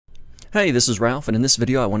Hey, this is Ralph, and in this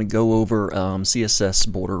video I want to go over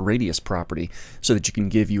CSS border radius property so that you can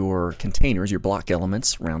give your containers, your block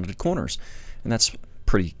elements, rounded corners. And that's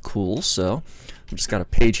pretty cool. So I've just got a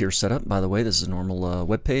page here set up. By the way, this is a normal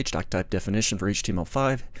web page, doc type definition for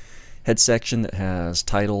HTML5, head section that has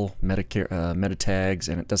title, meta tags,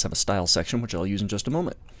 and it does have a style section, which I'll use in just a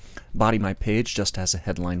moment. Body my page just has a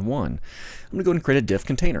headline 1. I'm going to go and create a div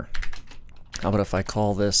container. How about if I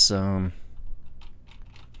call this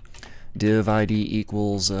div ID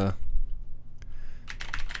equals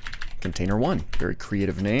container 1. Very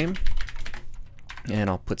creative name. And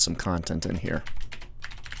I'll put some content in here.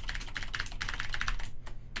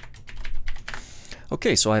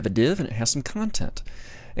 Okay, so I have a div and it has some content.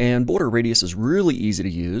 And border radius is really easy to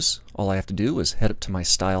use. All I have to do is head up to my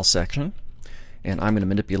style section, and I'm going to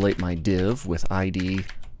manipulate my div with ID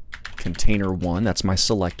container 1. That's my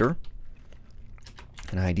selector.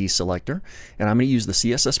 An ID selector, and I'm going to use the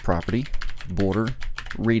CSS property border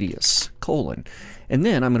radius : and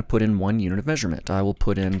then I'm going to put in 1 unit of measurement. I will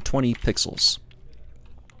put in 20 pixels,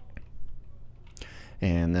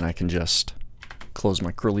 and then I can just close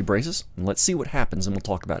my curly braces and let's see what happens, and we'll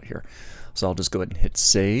talk about it here. So I'll just go ahead and hit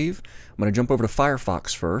save. I'm going to jump over to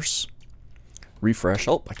Firefox first, refresh.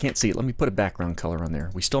 Oh, I can't see it. Let me put a background color on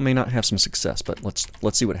there. We still may not have some success, but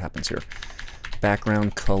let's see what happens here.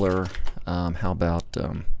 Background color, how about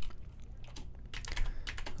a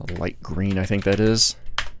light green, I think that is.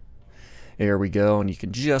 There we go, and you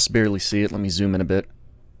can just barely see it. Let me zoom in a bit.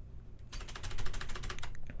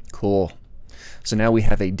 Cool. So now we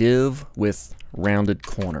have a div with rounded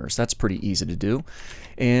corners. That's pretty easy to do.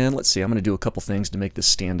 And let's see, I'm going to do a couple things to make this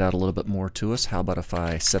stand out a little bit more to us. How about if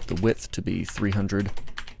I set the width to be 300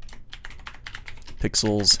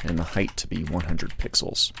 pixels and the height to be 100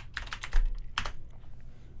 pixels.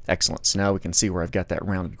 Excellent. So now we can see where I've got that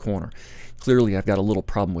rounded corner. Clearly I've got a little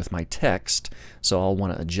problem with my text, so I'll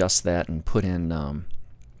want to adjust that and put in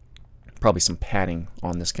probably some padding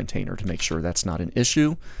on this container to make sure that's not an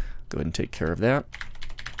issue. Go ahead and take care of that.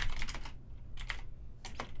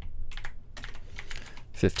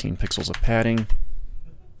 15 pixels of padding.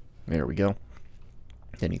 There we go.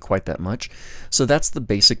 Didn't need quite that much. So that's the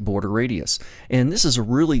basic border radius. And this is a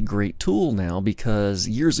really great tool now, because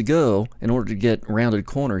years ago, in order to get rounded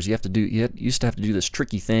corners, you used to have to do this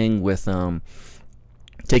tricky thing with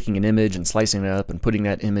taking an image and slicing it up and putting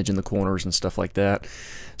that image in the corners and stuff like that.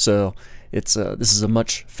 So this is a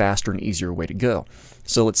much faster and easier way to go.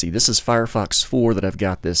 So let's see, this is Firefox 4 that I've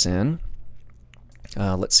got this in.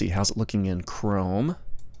 Let's see, how's it looking in Chrome?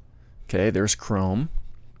 Okay, there's Chrome.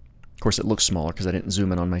 Of course, it looks smaller because I didn't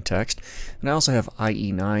zoom in on my text. And I also have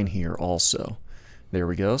IE9 here also. There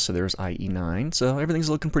we go. So there's IE9. So everything's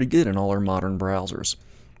looking pretty good in all our modern browsers.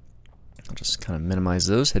 I'll just kind of minimize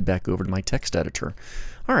those, head back over to my text editor.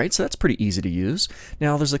 All right, so that's pretty easy to use.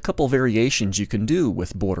 Now, there's a couple variations you can do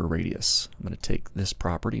with border radius. I'm going to take this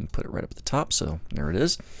property and put it right up at the top. So there it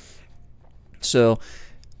is. So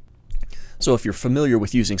if you're familiar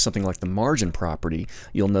with using something like the margin property,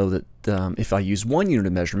 you'll know that if I use 1 unit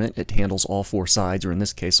of measurement, it handles all 4 sides, or in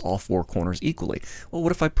this case, all 4 corners equally. Well,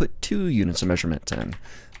 what if I put 2 units of measurement in?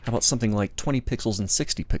 How about something like 20 pixels and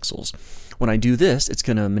 60 pixels? When I do this, it's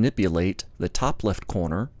going to manipulate the top left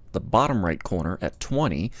corner, the bottom right corner at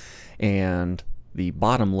 20, and the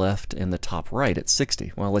bottom left and the top right at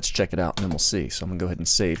 60. Well, let's check it out and then we'll see. So I'm going to go ahead and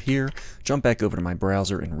save here, jump back over to my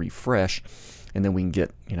browser and refresh. And then we can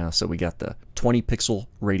get, so we got the 20 pixel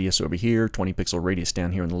radius over here, 20 pixel radius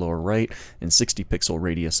down here in the lower right, and 60 pixel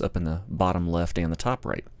radius up in the bottom left and the top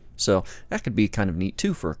right. So that could be kind of neat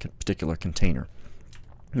too for a particular container.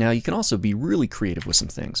 Now you can also be really creative with some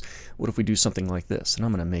things. What if we do something like this? And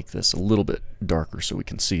I'm going to make this a little bit darker so we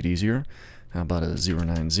can see it easier. How about a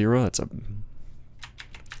 090? That's a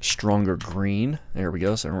stronger green. There we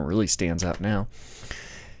go, so it really stands out now.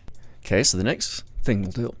 Okay, so the next thing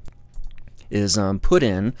we'll do is put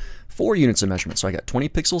in 4 units of measurement. So I got 20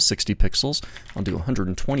 pixels, 60 pixels. I'll do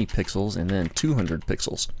 120 pixels and then 200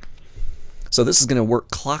 pixels. So this is going to work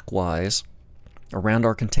clockwise around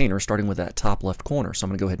our container, starting with that top left corner. So I'm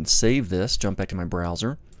going to go ahead and save this, jump back to my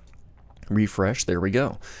browser, refresh. There we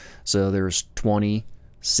go. So there's 20,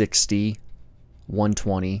 60,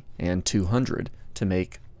 120, and 200 to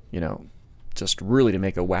make, just really to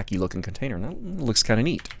make a wacky looking container. And that looks kind of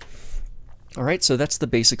neat. Alright, so that's the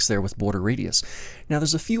basics there with border radius. Now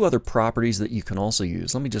there's a few other properties that you can also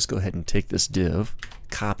use. Let me just go ahead and take this div,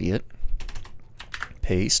 copy it,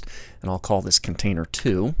 paste, and I'll call this container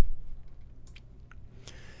 2.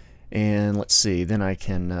 And let's see, then I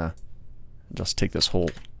can just take this whole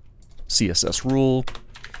CSS rule,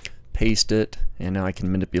 paste it, and now I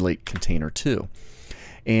can manipulate container 2.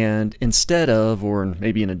 And instead of, or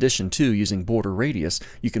maybe in addition to, using border radius,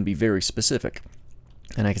 you can be very specific.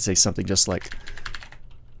 And I can say something just like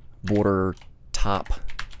border top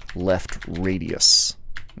left radius.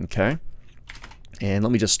 Okay? And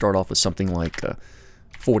let me just start off with something like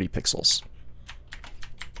 40 pixels.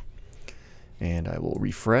 And I will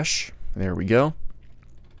refresh. There we go.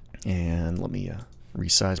 And let me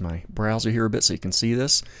resize my browser here a bit so you can see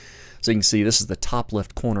this. So you can see this is the top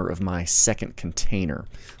left corner of my second container.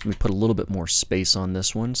 Let me put a little bit more space on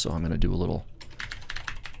this one, so I'm going to do a little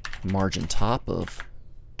margin top of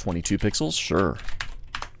 22 pixels. Sure.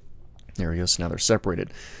 There we go. So now they're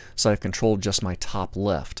separated. So I've controlled just my top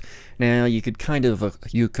left. Now you could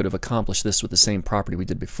have accomplished this with the same property we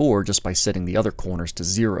did before just by setting the other corners to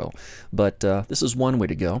 0. But this is one way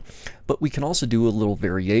to go. But we can also do a little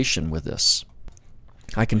variation with this.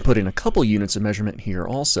 I can put in a couple units of measurement here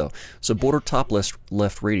also. So border top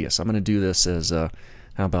left radius. I'm going to do this as how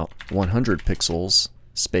about 100 pixels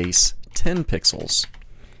space 10 pixels.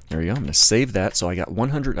 There we go. I'm going to save that. So I got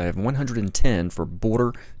 100. I have 110 for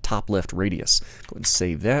border top left radius. Go ahead and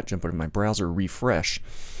save that. Jump over to my browser, refresh.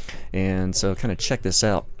 And so kind of check this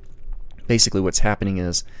out. Basically what's happening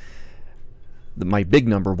is my big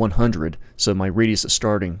number, 100, so my radius is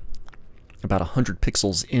starting about 100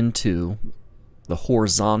 pixels into the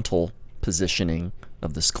horizontal positioning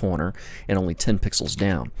of this corner and only 10 pixels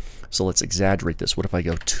down. So let's exaggerate this. What if I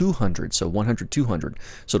go 200? So 100, 200.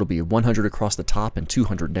 So it'll be 100 across the top and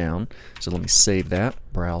 200 down. So let me save that.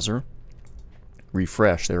 Browser.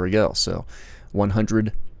 Refresh. There we go. So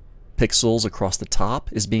 100 pixels across the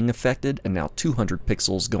top is being affected, and now 200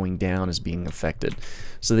 pixels going down is being affected.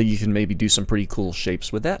 So that you can maybe do some pretty cool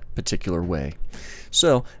shapes with that particular way.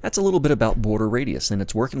 So that's a little bit about border radius, and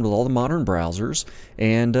it's working with all the modern browsers,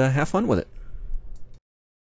 and have fun with it.